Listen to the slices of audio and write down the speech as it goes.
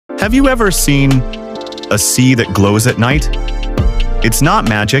Have you ever seen a sea that glows at night? It's not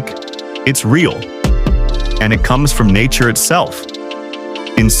magic, it's real. And it comes from nature itself.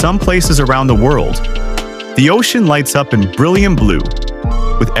 In some places around the world, the ocean lights up in brilliant blue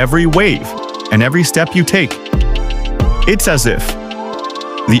with every wave and every step you take. It's as if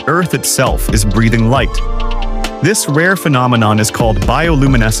the Earth itself is breathing light. This rare phenomenon is called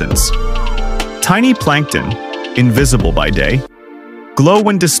bioluminescence. Tiny plankton, invisible by day, glow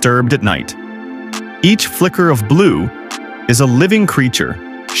when disturbed at night. Each flicker of blue is a living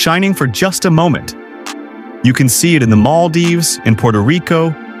creature, shining for just a moment. You can see it in the Maldives, in Puerto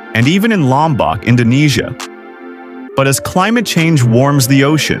Rico, and even in Lombok, Indonesia. But as climate change warms the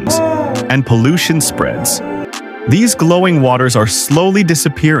oceans and pollution spreads, these glowing waters are slowly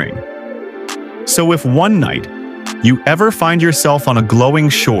disappearing. So if one night you ever find yourself on a glowing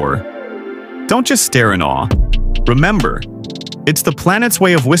shore, don't just stare in awe. Remember, it's the planet's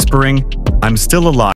way of whispering, "I'm still alive."